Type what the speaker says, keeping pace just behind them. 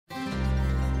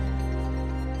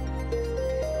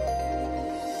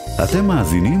אתם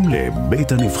מאזינים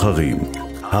לבית הנבחרים,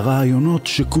 הרעיונות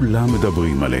שכולם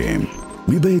מדברים עליהם,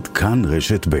 מבית כאן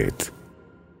רשת בית.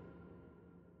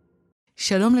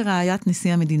 שלום לרעיית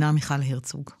נשיא המדינה מיכל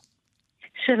הרצוג.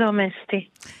 שלום אסתי.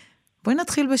 בואי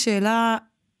נתחיל בשאלה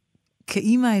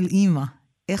כאימא אל אימא.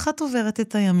 איך את עוברת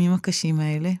את הימים הקשים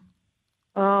האלה?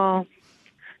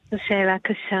 זו שאלה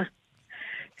קשה.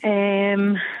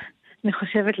 אני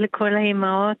חושבת לכל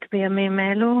האימהות בימים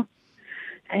אלו,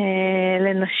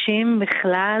 לנשים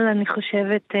בכלל, אני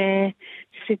חושבת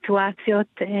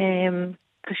סיטואציות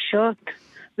קשות,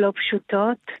 לא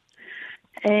פשוטות.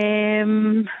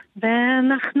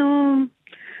 ואנחנו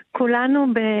כולנו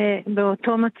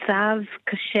באותו מצב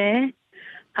קשה,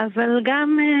 אבל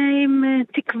גם עם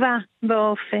תקווה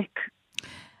באופק.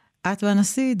 את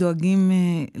והנשיא דואגים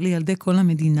לילדי כל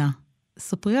המדינה.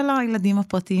 ספרי על הילדים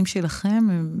הפרטיים שלכם,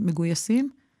 הם מגויסים?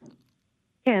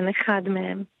 כן, אחד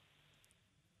מהם.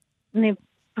 אני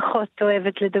פחות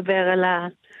אוהבת לדבר על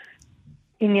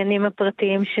העניינים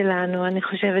הפרטיים שלנו. אני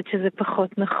חושבת שזה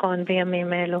פחות נכון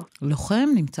בימים אלו. לוחם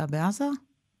נמצא בעזה?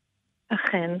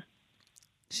 אכן.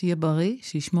 שיהיה בריא,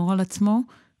 שישמור על עצמו.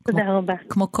 תודה רבה.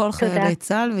 כמו כל חיילי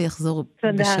צה"ל ויחזור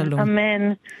בשלום. תודה,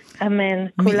 אמן, אמן.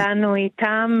 כולנו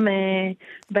איתם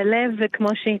בלב, וכמו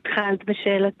שהתחלת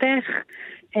בשאלתך,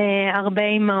 הרבה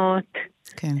אימהות.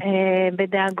 כן.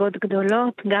 בדאגות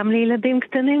גדולות, גם לילדים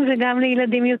קטנים וגם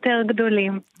לילדים יותר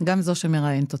גדולים. גם זו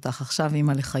שמראיינת אותך עכשיו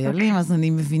אימא לחיילים, אז אני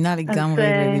מבינה לגמרי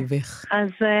לליבך. אז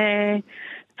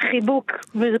חיבוק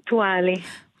וירטואלי.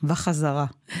 בחזרה.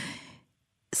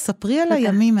 ספרי על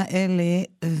הימים האלה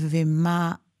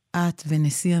ומה את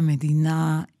ונשיא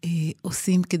המדינה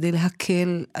עושים כדי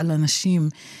להקל על אנשים.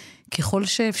 ככל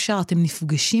שאפשר, אתם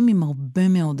נפגשים עם הרבה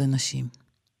מאוד אנשים.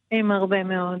 עם הרבה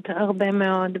מאוד, הרבה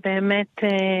מאוד. באמת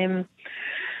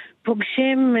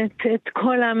פוגשים את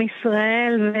כל עם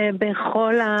ישראל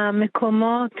ובכל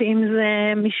המקומות, אם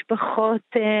זה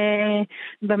משפחות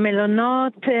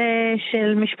במלונות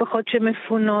של משפחות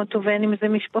שמפונות, ובין אם זה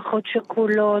משפחות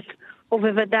שכולות,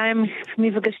 ובוודאי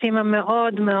מפגשים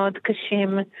המאוד מאוד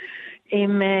קשים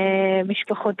עם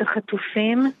משפחות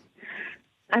החטופים.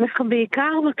 אנחנו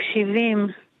בעיקר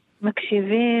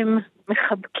מקשיבים,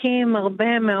 מחבקים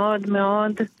הרבה מאוד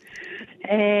מאוד,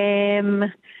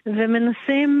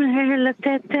 ומנסים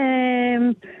לתת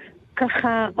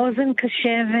ככה אוזן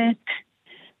קשבת,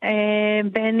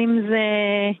 בין אם זה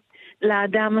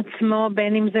לאדם עצמו,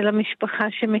 בין אם זה למשפחה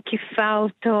שמקיפה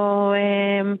אותו.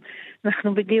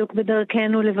 אנחנו בדיוק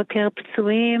בדרכנו לבקר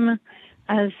פצועים,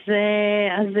 אז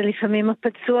זה לפעמים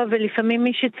הפצוע, ולפעמים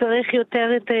מי שצריך יותר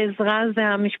את העזרה זה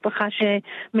המשפחה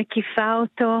שמקיפה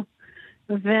אותו.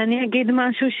 ואני אגיד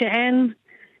משהו שאין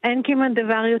כמעט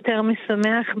דבר יותר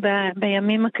משמח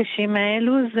בימים הקשים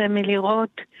האלו, זה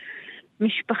מלראות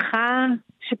משפחה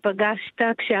שפגשת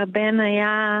כשהבן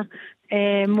היה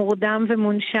מורדם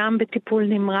ומונשם בטיפול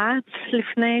נמרץ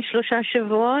לפני 3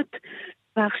 שבועות,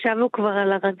 ועכשיו הוא כבר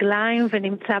על הרגליים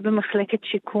ונמצא במחלקת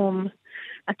שיקום.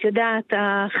 את יודעת,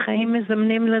 החיים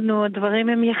מזמנים לנו, הדברים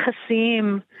הם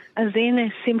יחסיים, אז הנה,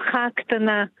 שמחה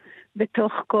קטנה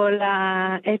בתוך כל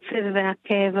העצב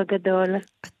והכאב הגדול.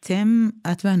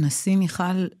 את והנשיא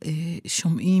מיכל,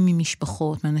 שומעים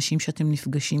ממשפחות, מאנשים שאתם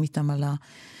נפגשים איתם על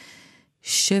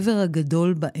השבר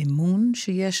הגדול באמון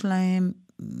שיש להם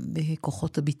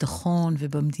בכוחות הביטחון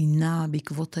ובמדינה,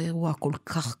 בעקבות האירוע הכל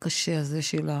כך קשה הזה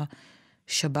של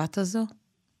השבת הזו?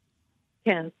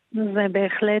 כן, זה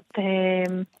בהחלט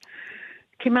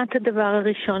כמעט הדבר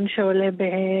הראשון שעולה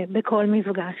בכל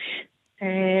מפגש.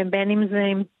 בין אם זה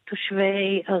עם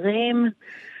תושבי ערים,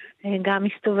 גם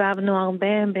הסתובבנו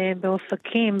הרבה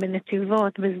באופקים,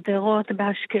 בנתיבות, בסדרות,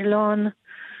 באשקלון,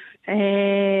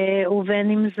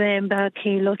 ובין אם זה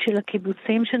בקהילות של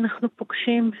הקיבוצים שאנחנו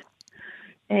פוגשים.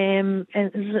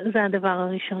 זה הדבר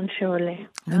הראשון שעולה.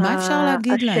 ומה אפשר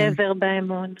להגיד להם? השבר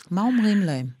באמון. מה אומרים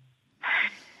להם?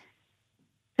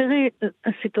 תראי,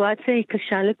 הסיטואציה היא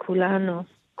קשה לכולנו.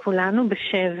 כולנו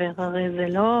בשבר, הרי זה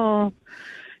לא...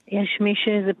 יש מי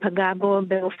שזה פגע בו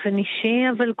באופן אישי,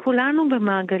 אבל כולנו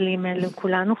במעגלים האלו,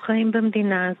 כולנו חיים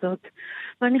במדינה הזאת.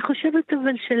 ואני חושבת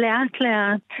אבל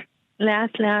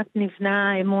לאט לאט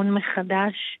נבנה אמון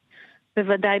מחדש,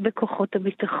 בוודאי בכוחות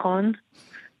הביטחון,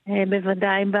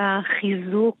 בוודאי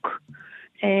בחיזוק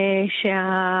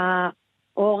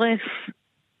שהעורף,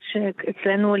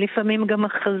 שאצלנו לפעמים גם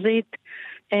החזית,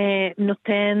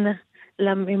 נותן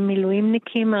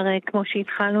למילואימניקים. הרי כמו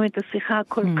שהתחלנו את השיחה,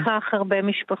 כל כך הרבה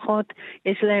משפחות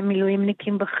יש להם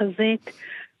מילואימניקים בחזית,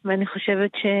 ואני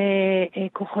חושבת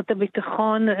שכוחות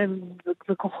הביטחון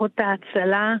וכוחות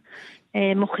ההצלה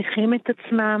מוכיחים את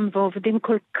עצמם ועובדים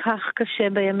כל כך קשה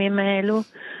בימים האלו.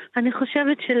 אני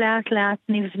חושבת שלאט לאט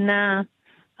נבנה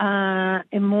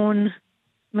האמון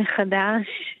מחדש.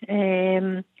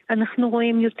 אנחנו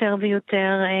רואים יותר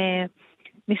ויותר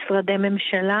משרדי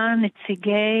ממשלה,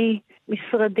 נציגי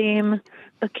משרדים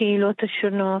בקהילות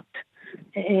השונות.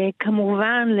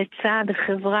 כמובן לצד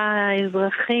החברה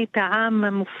האזרחית, העם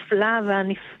המופלא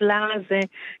והנפלא הזה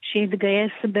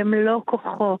שהתגייס במלוא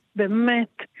כוחו,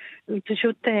 באמת, זה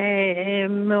פשוט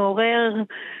מעורר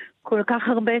כל כך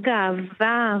הרבה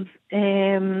גאווה,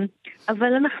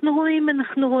 אבל אנחנו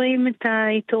רואים את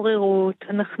ההתעוררות,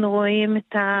 אנחנו רואים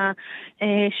את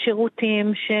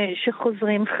השירותים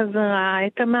שחוזרים חזרה,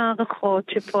 את המערכות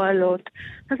שפועלות.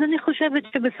 אז אני חושבת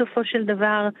שבסופו של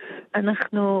דבר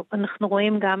אנחנו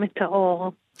רואים גם את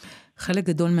האור. חלק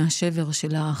גדול מהשבר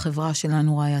של החברה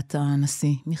שלנו רעיית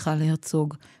הנשיא, מיכל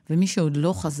הרצוג, ומי שעוד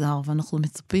לא חזר, ואנחנו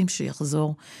מצפים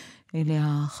שיחזור, אלה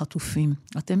החטופים.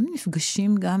 אתם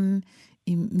נפגשים גם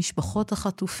עם משפחות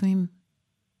החטופים?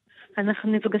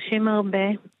 אנחנו נפגשים הרבה.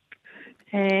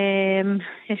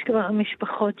 יש כבר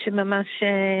משפחות שממש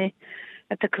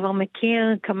אתה כבר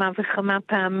מכיר כמה וכמה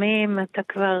פעמים, אתה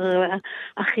כבר,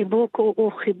 החיבוק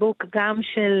הוא חיבוק גם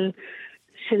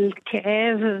של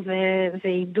כאב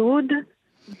ועידוד,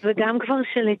 וגם כבר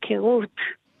של היכרות.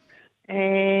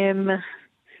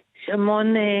 יש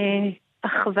המון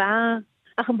אחווה,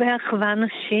 הרבה אחווה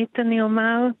נשית, אני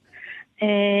אומר.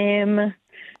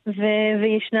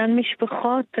 וישנן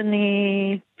משפחות,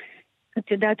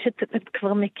 את יודעת שאת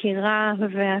כבר מכירה,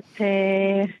 ואת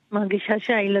מרגישה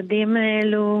שהילדים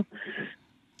האלו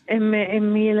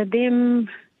הם ילדים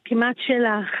כמעט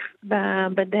שלך,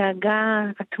 בדאגה,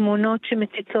 התמונות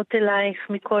שמציצות אלייך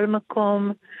מכל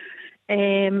מקום.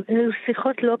 אלו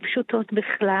שיחות לא פשוטות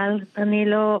בכלל. אני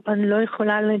לא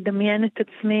יכולה לדמיין את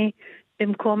עצמי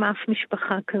במקום אף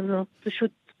משפחה כזו.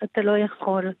 פשוט אתה לא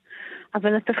יכול.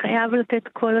 אבל אתה חייב לתת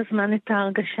כל הזמן את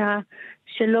ההרגשה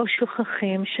שלא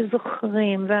שוכחים,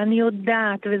 שזוכרים, ואני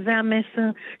יודעת, וזה המסר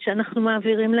שאנחנו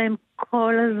מעבירים להם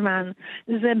כל הזמן.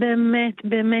 זה באמת,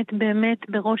 באמת, באמת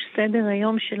בראש סדר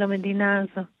היום של המדינה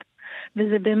הזאת.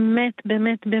 וזה באמת,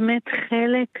 באמת, באמת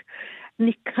חלק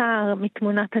ניכר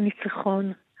מתמונת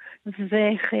הניצחון,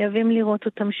 וחייבים לראות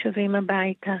אותם שווים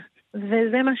הביתה.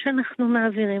 וזה מה שאנחנו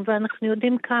מעבירים, ואנחנו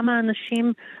יודעים כמה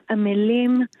אנשים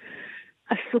עמלים,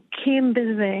 עסוקים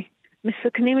בזה,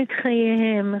 מסכנים את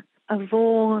חייהם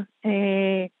עבור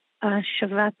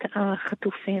השבת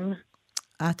החטופים.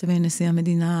 את ונשיא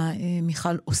המדינה,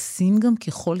 מיכל, עושים גם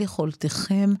ככל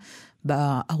יכולתכם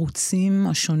בערוצים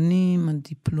השונים,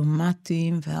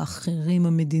 הדיפלומטיים והאחרים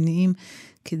המדיניים,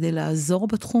 כדי לעזור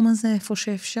בתחום הזה איפה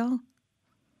שאפשר?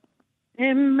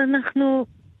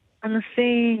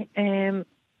 הנשיא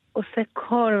עושה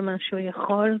כל מה שהוא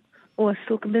יכול, הוא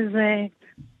עסוק בזה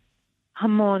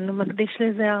המון, הוא מקדיש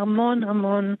לזה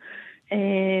המון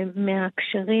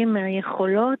מהקשרים,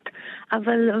 מהיכולות,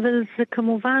 אבל זה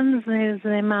כמובן,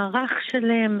 זה מערך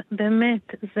שלם,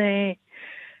 באמת,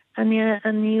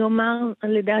 אני אומר,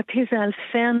 לדעתי זה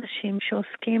אלפי אנשים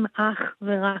שעוסקים אך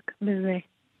ורק בזה,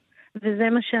 וזה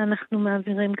מה שאנחנו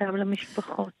מעבירים גם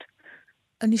למשפחות.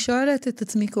 אני שואלת את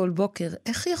עצמי כל בוקר,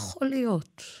 איך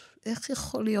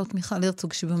יכול להיות, מיכל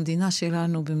הרצוג, שבמדינה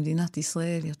שלנו, במדינת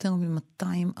ישראל, יותר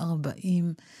מ-240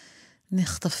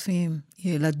 נחטפים,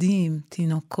 ילדים,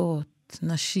 תינוקות,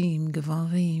 נשים,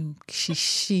 גברים,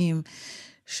 קשישים,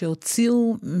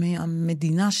 שהוציאו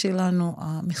מהמדינה שלנו,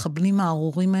 המחבלים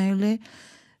הארורים האלה,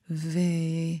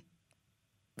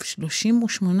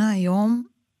 ו38 יום,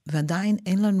 ועדיין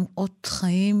אין לנו עוד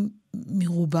חיים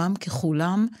מרובם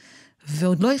ככולם,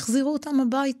 ועוד לא החזירו אותם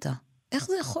הביתה. איך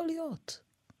זה יכול להיות?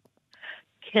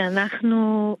 כי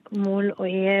אנחנו מול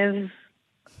אויב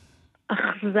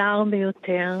אכזר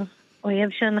ביותר, אויב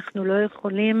שאנחנו לא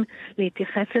יכולים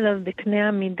להתייחס אליו בקנה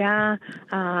המידה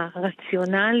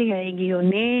הרציונלי,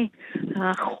 ההגיוני,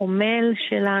 החומל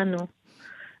שלנו.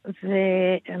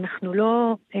 ואנחנו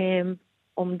לא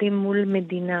עומדים מול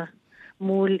מדינה,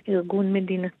 מול ארגון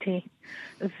מדינתי.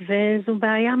 וזו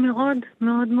בעיה מאוד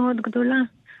מאוד מאוד גדולה.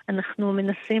 אנחנו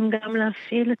מנסים גם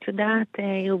להפעיל, את יודעת,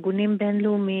 ארגונים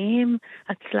בינלאומיים,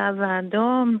 הצלב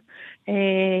האדום,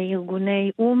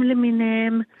 ארגוני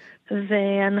למיניהם,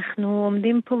 ואנחנו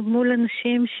עומדים פה מול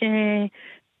אנשים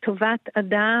שטובת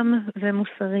אדם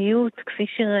ומוסריות, כפי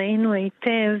שראינו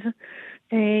היטב,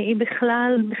 היא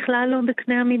בכלל לא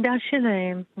בקנה המידה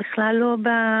שלהם, בכלל לא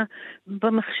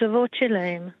במחשבות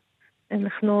שלהם.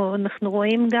 אנחנו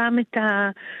רואים גם את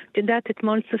יודעת,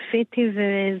 אתמול צפיתי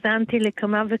והזנתי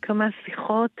לכמה וכמה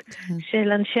שיחות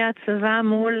של אנשי הצבא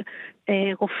מול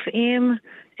רופאים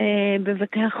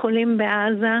בבתי החולים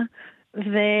בעזה,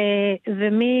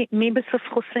 ומי בסוף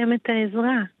חוסם את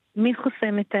העזרה? מי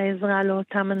חוסם את העזרה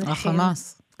לאותם אנשים?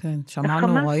 החמאס, כן, שמענו,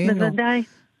 החמאס, ראינו.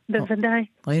 בוודאי.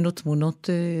 ראינו תמונות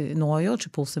נוראיות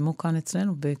שפורסמו כאן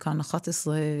אצלנו, בכאן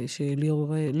 11,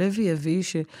 שליאור לוי הביא,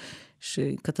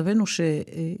 שכתבנו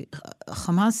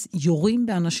שהחמאס יורים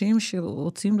באנשים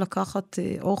שרוצים לקחת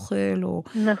אוכל או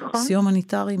סיוע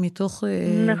הומניטרי מתוך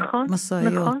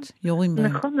מסעיות. יורים בהם.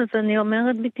 נכון, אז אני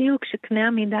אומרת בדיוק שקנה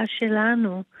המידה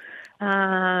שלנו,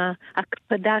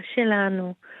 ההקפדה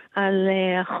שלנו על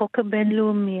החוק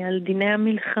הבינלאומי, על דיני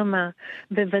המלחמה,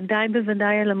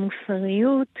 בוודאי על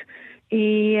המוסריות,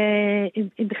 היא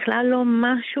בכלל לא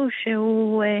משהו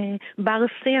שהוא בר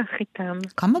שיח איתם.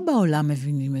 כמה בעולם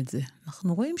מבינים את זה?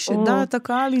 אנחנו רואים שדעת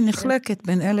הקהל היא נחלקת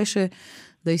בין אלה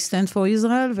they stand for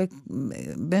Israel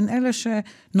ובין אלה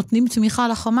שנותנים תמיכה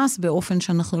לחמאס באופן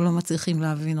שאנחנו לא מצליחים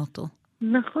להבין אותו.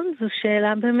 נכון, זו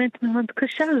שאלה באמת מאוד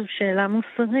קשה, זו שאלה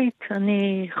מוסרית.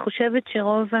 אני חושבת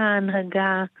שרוב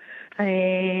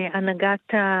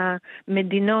הנהגת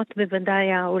המדינות,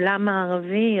 בוודאי העולם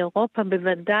הערבי, אירופה,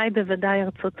 בוודאי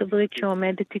ארצות הברית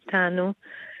שעומדת איתנו,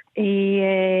 היא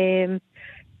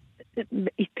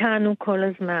איתנו כל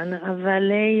הזמן,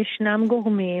 אבל ישנם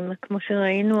גורמים, כמו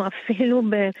שראינו אפילו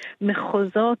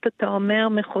במחוזות, אתה אומר,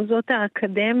 מחוזות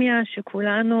האקדמיה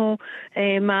שכולנו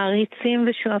מעריצים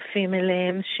ושואפים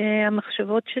אליהם,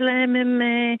 שהמחשבות שלהם הם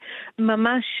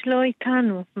ממש לא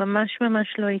איתנו, ממש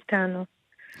לא איתנו.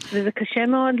 וזה קשה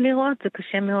מאוד לראות,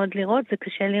 זה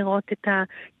קשה לראות את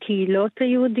הקהילות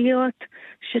היהודיות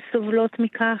שסובלות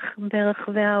מכך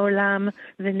ברחבי העולם,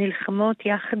 ונלחמות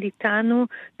יחד איתנו,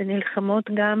 ונלחמות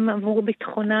גם עבור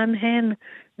ביטחונן הן,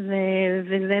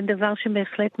 וזה דבר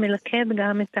שבהחלט מלכד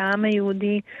גם את העם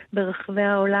היהודי ברחבי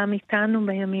העולם איתנו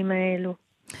בימים האלו.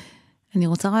 אני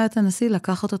רוצה רעיית הנשיא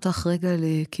לקחת אותך רגע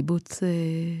לקיבוץ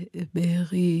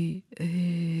בארי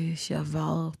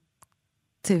שעבר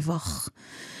טבח,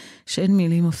 שאין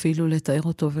מילים אפילו לתאר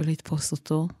אותו ולתפוס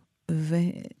אותו,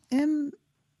 והם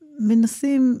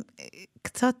מנסים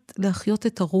קצת להחיות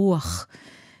את הרוח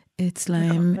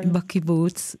אצלהם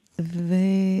בקיבוץ,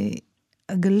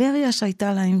 והגלריה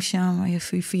שהייתה להם שם,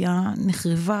 היפיפייה,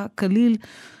 נחרבה כליל,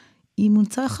 היא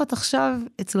מונצחת עכשיו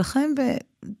אצלכם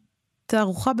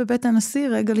בתערוכה בבית הנשיא,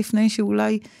 רגע לפני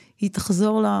שאולי היא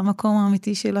תחזור למקום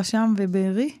האמיתי שלה שם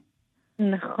בבארי?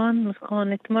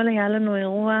 נכון. אתמול היה לנו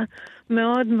אירוע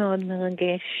מאוד מאוד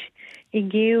מרגש.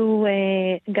 הגיעו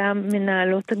גם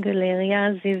מנהלות הגלריה,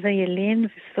 זיווה ילין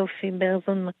וסופי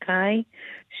ברזון מקאי,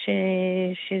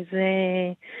 שזה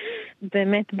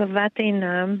באמת בבת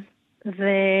עינם,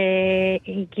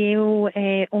 והגיעו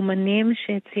אומנים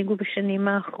שהציגו בשנים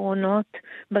האחרונות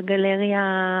בגלריה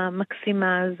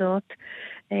המקסימה הזאת,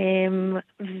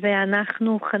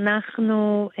 ואנחנו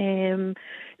חנכנו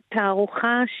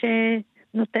תערוכה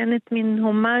שנותנת מין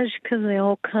הומאז' כזה,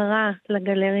 הוקרה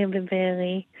לגלריה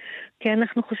בבארי, כי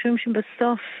אנחנו חושבים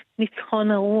שבסוף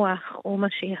ניצחון הרוח הוא מה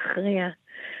שיכריע,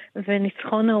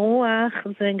 וניצחון הרוח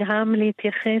זה גם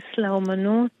להתייחס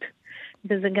לאומנות,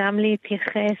 וזה גם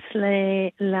להתייחס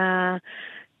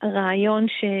לרעיון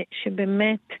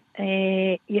שבאמת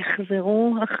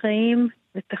יחזרו החיים,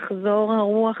 ותחזור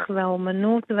הרוח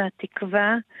והאומנות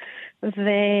והתקווה,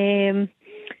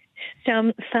 שם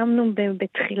שמנו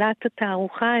בתחילת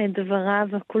התערוכה את דבריו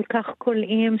הכל כך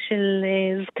קולעים של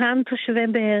זקן תושבי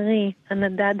בארי,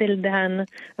 הנדד אלדן,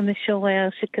 המשורר,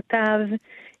 שכתב,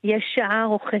 יש שעה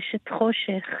רוכשת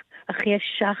חושך, אך יש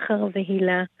שחר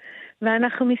והילה.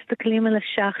 ואנחנו מסתכלים על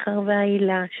השחר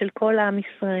וההילה של כל עם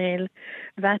ישראל,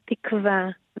 והתקווה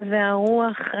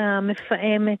והרוח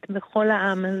המפעמת בכל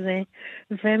העם הזה,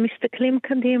 ומסתכלים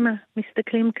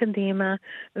קדימה,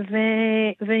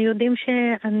 ויודעים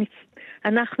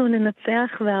שאנחנו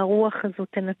ננצח והרוח הזו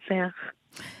תנצח.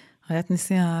 רעיית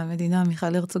נשיא המדינה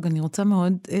מיכל הרצוג, אני רוצה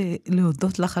מאוד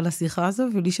להודות לך על השיחה הזו,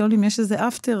 ולשאול אם יש איזה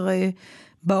אפטר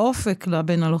באופק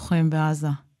לבן הלוחם בעזה.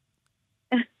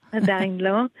 עדיין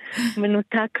לא,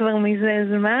 מנותק כבר מזה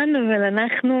זמן, אבל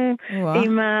אנחנו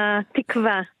עם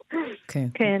התקווה. כן,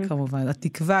 כמובן.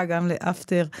 התקווה גם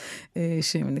לאפטר,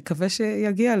 שנקווה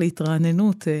שיגיע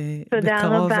להתרעננות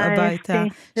בקרוב הביתה,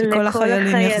 שכל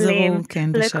החיילים יחזרו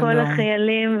בשלום. לכל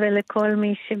החיילים ולכל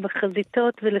מי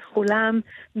שבחזיתות ולכולם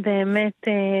באמת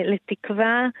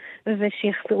לתקווה,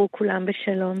 ושיחזרו כולם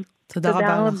בשלום. תודה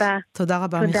רבה. תודה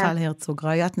רבה מיכל הרצוג,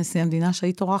 רעיית נשיא המדינה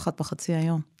שהיית אורחת בחצי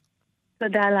היום.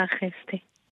 תודה לך, אסתי.